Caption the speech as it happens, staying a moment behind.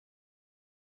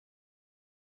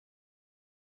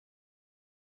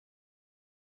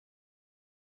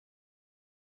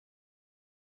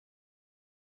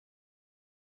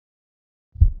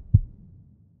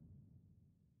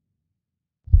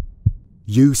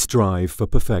You strive for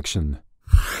perfection.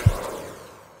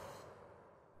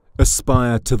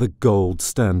 Aspire to the gold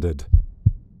standard.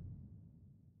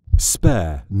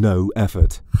 Spare no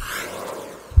effort.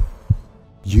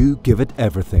 You give it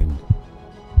everything.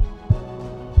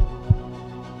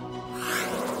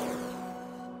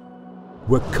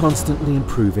 We're constantly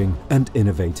improving and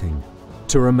innovating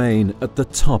to remain at the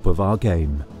top of our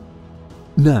game.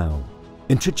 Now,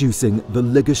 introducing the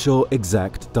LigaSure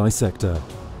Exact Dissector,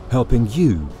 helping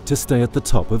you to stay at the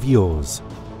top of yours.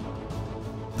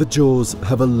 The jaws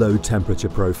have a low temperature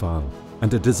profile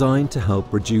and are designed to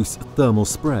help reduce thermal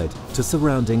spread to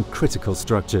surrounding critical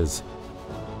structures,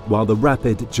 while the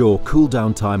rapid jaw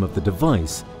cool-down time of the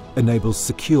device enables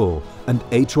secure and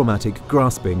atraumatic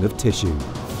grasping of tissue.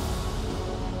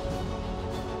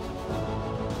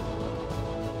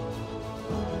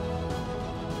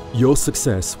 Your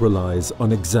success relies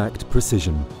on exact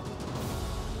precision.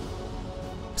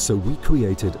 So we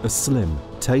created a slim,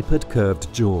 tapered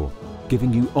curved jaw,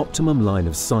 giving you optimum line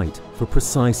of sight for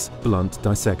precise, blunt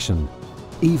dissection,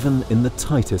 even in the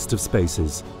tightest of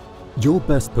spaces. Your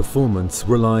best performance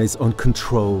relies on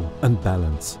control and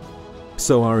balance.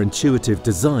 So our intuitive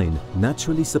design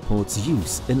naturally supports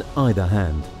use in either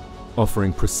hand,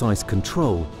 offering precise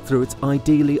control through its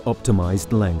ideally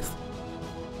optimized length.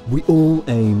 We all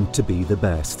aim to be the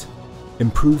best.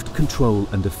 Improved control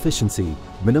and efficiency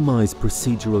minimize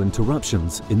procedural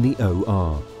interruptions in the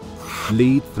OR.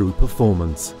 Lead through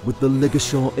performance with the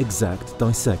LigaSure Exact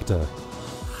Dissector.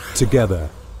 Together,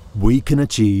 we can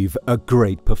achieve a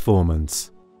great performance.